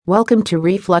Welcome to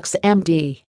Reflux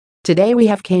MD. Today we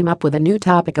have came up with a new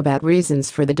topic about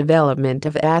reasons for the development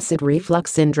of acid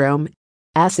reflux syndrome.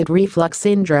 Acid reflux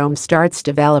syndrome starts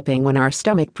developing when our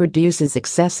stomach produces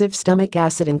excessive stomach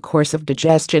acid in course of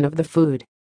digestion of the food.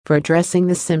 For addressing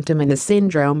the symptom and the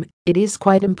syndrome, it is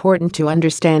quite important to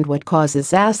understand what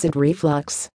causes acid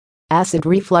reflux. Acid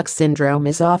reflux syndrome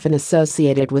is often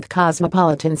associated with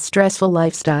cosmopolitan stressful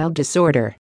lifestyle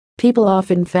disorder. People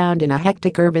often found in a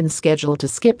hectic urban schedule to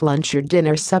skip lunch or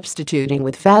dinner, substituting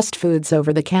with fast foods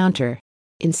over the counter.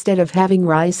 Instead of having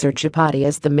rice or chapati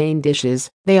as the main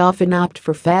dishes, they often opt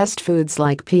for fast foods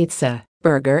like pizza,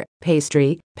 burger,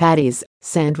 pastry, patties,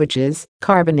 sandwiches,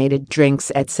 carbonated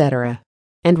drinks, etc.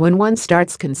 And when one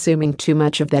starts consuming too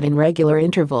much of that in regular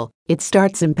interval, it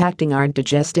starts impacting our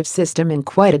digestive system in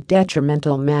quite a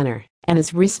detrimental manner. And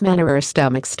as this manner, our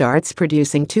stomach starts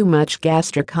producing too much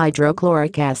gastric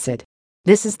hydrochloric acid.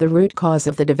 This is the root cause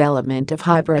of the development of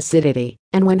hyperacidity,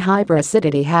 and when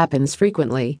hyperacidity happens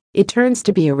frequently, it turns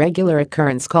to be a regular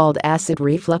occurrence called acid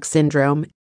reflux syndrome.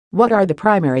 What are the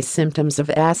primary symptoms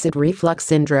of acid reflux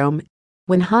syndrome?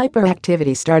 When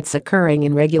hyperactivity starts occurring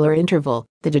in regular interval,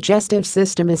 the digestive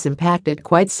system is impacted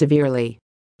quite severely.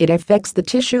 It affects the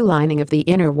tissue lining of the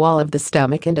inner wall of the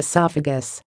stomach and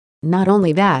esophagus. Not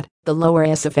only that, the lower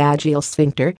esophageal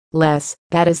sphincter, LES,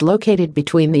 that is located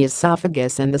between the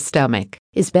esophagus and the stomach,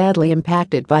 is badly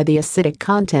impacted by the acidic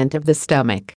content of the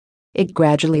stomach. It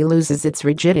gradually loses its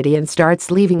rigidity and starts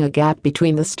leaving a gap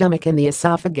between the stomach and the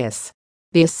esophagus.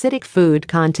 The acidic food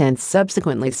content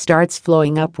subsequently starts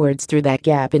flowing upwards through that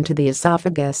gap into the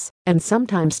esophagus, and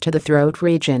sometimes to the throat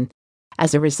region.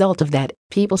 As a result of that,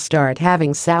 people start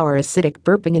having sour acidic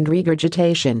burping and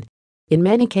regurgitation. In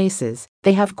many cases,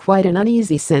 they have quite an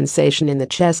uneasy sensation in the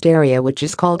chest area which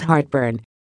is called heartburn.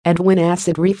 And when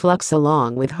acid reflux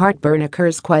along with heartburn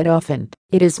occurs quite often,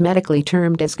 it is medically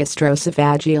termed as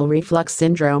gastroesophageal reflux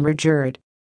syndrome or GERD.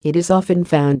 It is often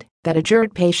found that a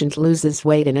GERD patient loses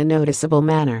weight in a noticeable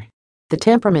manner. The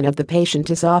temperament of the patient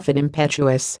is often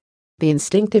impetuous. The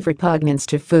instinctive repugnance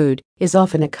to food is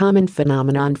often a common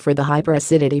phenomenon for the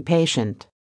hyperacidity patient.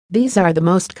 These are the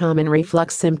most common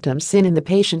reflux symptoms seen in the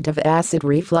patient of acid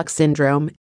reflux syndrome.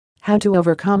 How to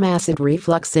overcome acid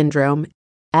reflux syndrome?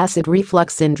 Acid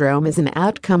reflux syndrome is an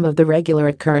outcome of the regular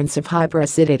occurrence of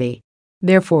hyperacidity.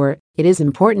 Therefore, it is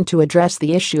important to address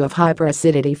the issue of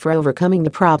hyperacidity for overcoming the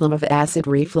problem of acid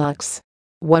reflux.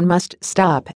 One must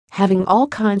stop having all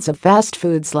kinds of fast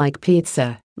foods like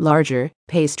pizza, larger,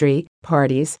 pastry,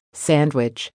 parties,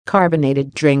 sandwich,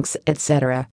 carbonated drinks,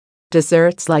 etc.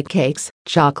 Desserts like cakes,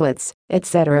 chocolates,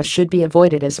 etc. should be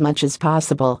avoided as much as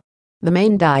possible. The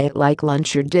main diet like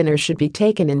lunch or dinner should be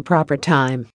taken in proper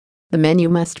time. The menu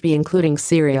must be including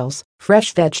cereals,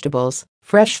 fresh vegetables,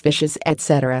 fresh fishes,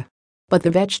 etc. But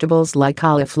the vegetables like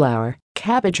cauliflower,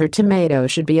 cabbage or tomato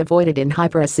should be avoided in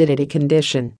hyperacidity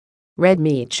condition. Red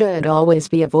meat should always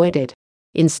be avoided.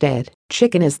 Instead,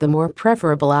 chicken is the more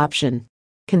preferable option.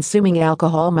 Consuming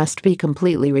alcohol must be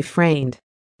completely refrained.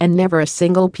 And never a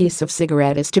single piece of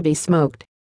cigarette is to be smoked.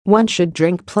 One should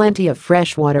drink plenty of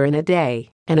fresh water in a day,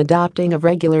 and adopting a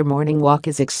regular morning walk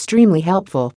is extremely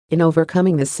helpful in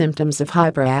overcoming the symptoms of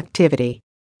hyperactivity.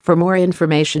 For more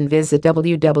information, visit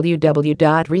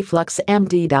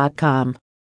www.refluxmd.com.